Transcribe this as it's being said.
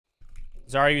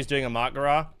Xaryu's doing a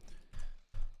Makara.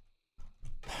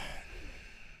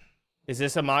 Is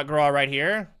this a Makara right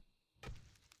here?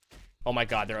 Oh my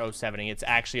god, they're 070. It's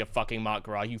actually a fucking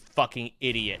Makara, you fucking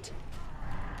idiot.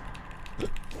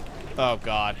 Oh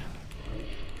god.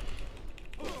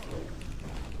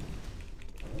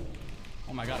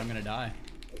 Oh my god, I'm gonna die.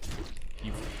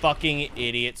 You fucking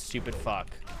idiot, stupid fuck.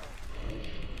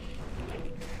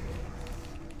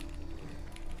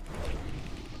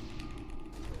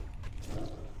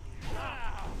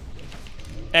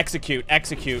 Execute,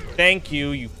 execute. Thank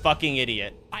you, you fucking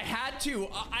idiot. I had to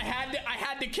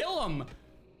kill him.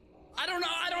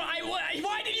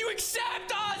 Why did you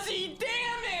accept, Ozzy?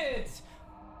 Damn it!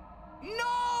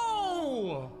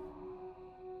 No!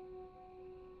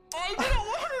 I didn't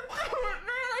want to do it,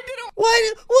 man. I didn't.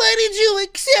 Why did you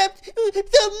accept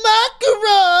the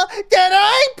Makara that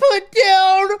I put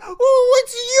down? Oh,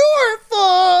 it's your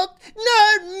fault,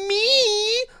 not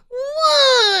me.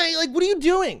 Why? Like, what are you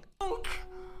doing?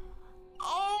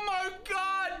 Oh my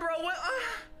god, bro. What?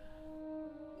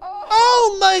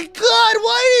 Oh my god,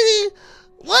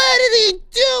 why did he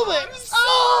do it?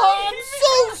 I'm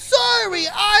so sorry.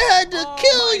 I had to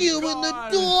kill you in the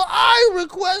duel I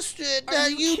requested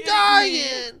that you die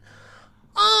in.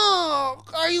 Oh,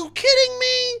 are you kidding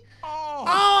me?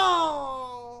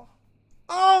 Oh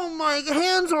my,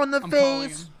 hands on the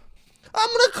face. I'm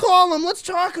gonna call him. Let's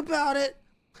talk about it.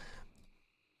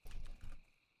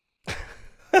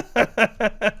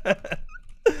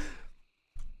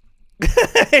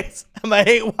 I'm a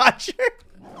hate watcher.